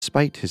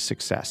despite his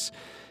success.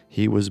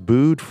 He was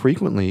booed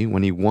frequently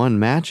when he won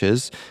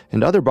matches,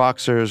 and other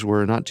boxers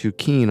were not too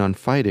keen on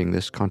fighting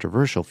this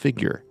controversial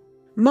figure.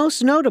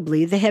 Most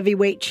notably, the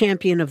heavyweight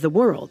champion of the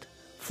world,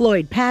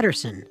 Floyd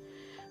Patterson.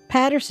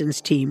 Patterson's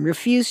team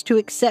refused to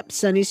accept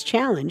Sonny's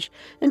challenge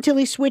until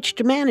he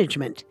switched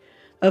management,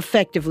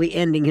 effectively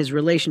ending his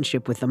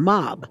relationship with the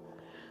mob.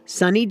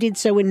 Sonny did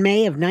so in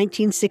May of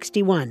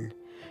 1961,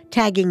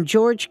 tagging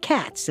George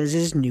Katz as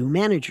his new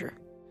manager.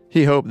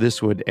 He hoped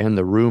this would end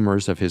the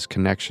rumors of his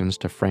connections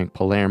to Frank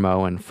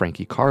Palermo and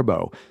Frankie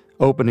Carbo,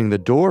 opening the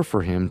door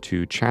for him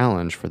to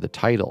challenge for the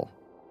title.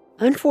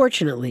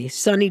 Unfortunately,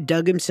 Sonny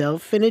dug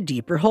himself in a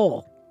deeper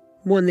hole,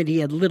 one that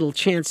he had little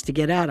chance to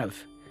get out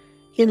of.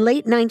 In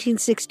late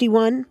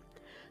 1961,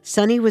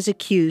 Sonny was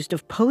accused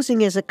of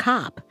posing as a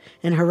cop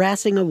and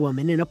harassing a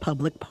woman in a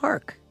public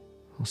park.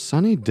 Well,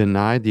 Sonny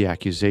denied the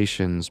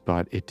accusations,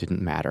 but it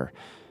didn't matter.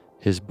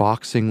 His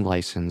boxing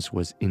license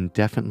was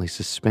indefinitely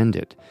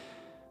suspended.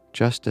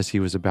 Just as he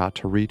was about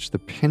to reach the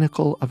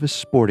pinnacle of his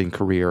sporting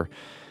career,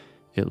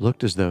 it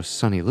looked as though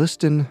Sonny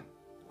Liston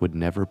would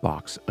never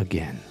box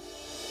again.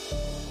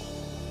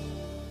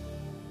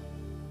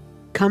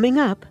 Coming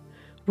up,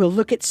 we'll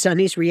look at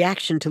Sonny's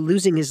reaction to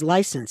losing his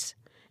license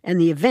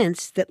and the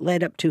events that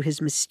led up to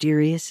his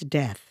mysterious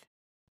death.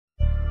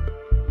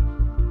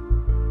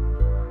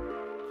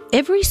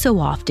 Every so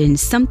often,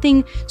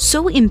 something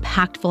so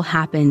impactful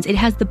happens, it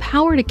has the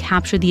power to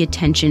capture the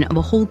attention of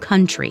a whole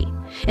country.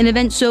 An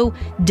event so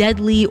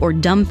deadly or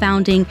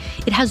dumbfounding,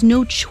 it has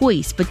no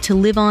choice but to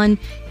live on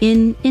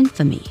in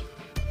infamy.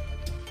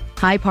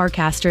 Hi,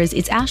 Parcasters,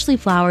 it's Ashley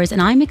Flowers,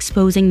 and I'm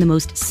exposing the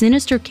most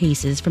sinister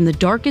cases from the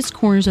darkest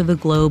corners of the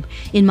globe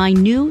in my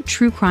new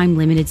True Crime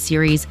Limited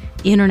series,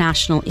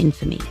 International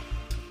Infamy.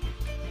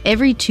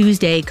 Every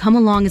Tuesday, come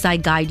along as I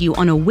guide you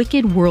on a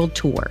wicked world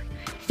tour.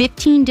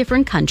 15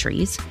 different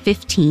countries,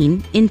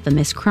 15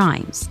 infamous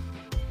crimes.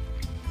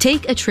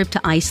 Take a trip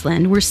to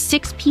Iceland, where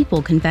 6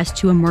 people confessed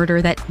to a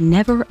murder that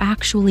never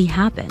actually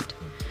happened.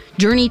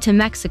 Journey to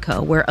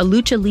Mexico, where a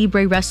lucha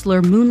libre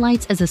wrestler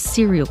moonlights as a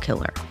serial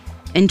killer.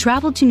 And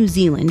travel to New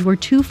Zealand, where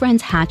 2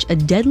 friends hatch a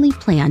deadly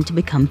plan to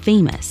become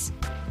famous.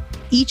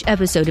 Each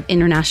episode of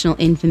International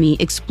Infamy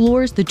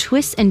explores the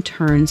twists and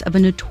turns of a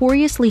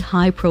notoriously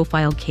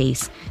high-profile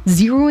case,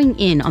 zeroing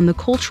in on the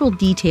cultural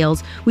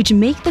details which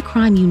make the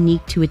crime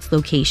unique to its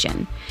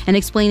location, and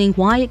explaining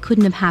why it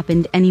couldn't have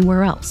happened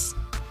anywhere else.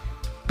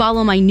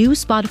 Follow my new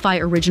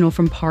Spotify original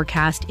from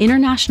Parcast,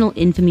 International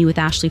Infamy with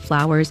Ashley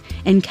Flowers,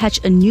 and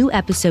catch a new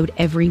episode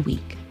every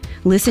week.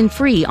 Listen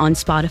free on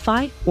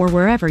Spotify or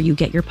wherever you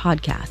get your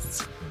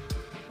podcasts.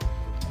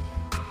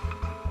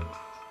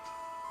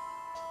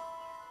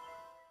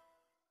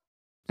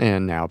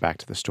 And now back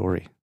to the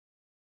story.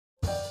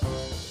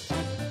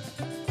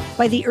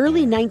 By the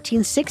early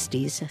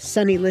 1960s,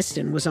 Sonny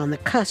Liston was on the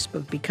cusp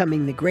of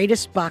becoming the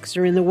greatest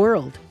boxer in the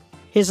world.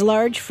 His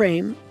large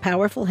frame,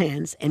 powerful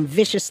hands, and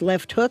vicious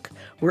left hook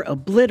were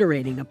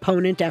obliterating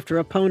opponent after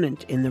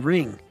opponent in the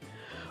ring.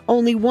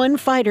 Only one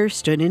fighter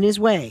stood in his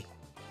way: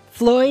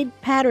 Floyd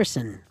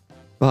Patterson.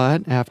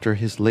 But after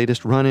his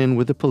latest run-in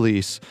with the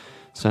police,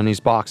 Sonny's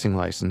boxing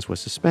license was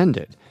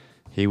suspended.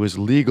 He was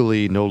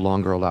legally no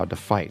longer allowed to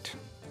fight.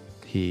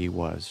 He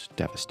was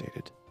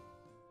devastated.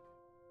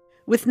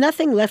 With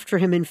nothing left for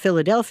him in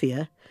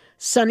Philadelphia,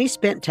 Sonny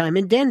spent time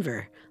in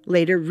Denver,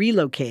 later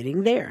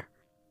relocating there.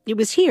 It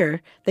was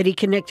here that he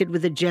connected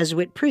with a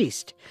Jesuit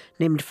priest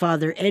named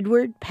Father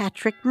Edward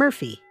Patrick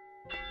Murphy.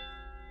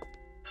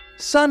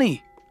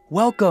 Sonny,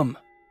 welcome.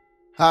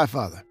 Hi,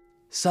 Father.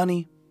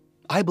 Sonny,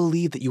 I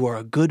believe that you are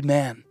a good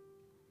man.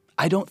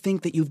 I don't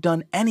think that you've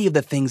done any of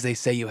the things they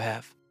say you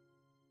have.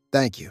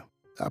 Thank you.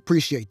 I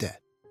appreciate that.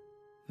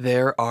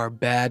 There are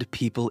bad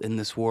people in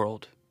this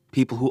world.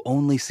 People who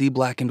only see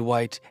black and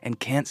white and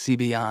can't see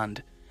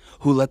beyond.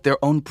 Who let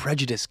their own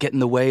prejudice get in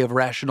the way of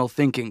rational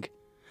thinking,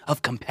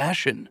 of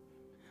compassion.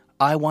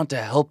 I want to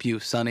help you,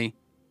 Sonny.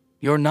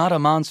 You're not a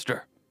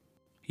monster.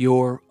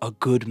 You're a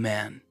good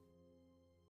man.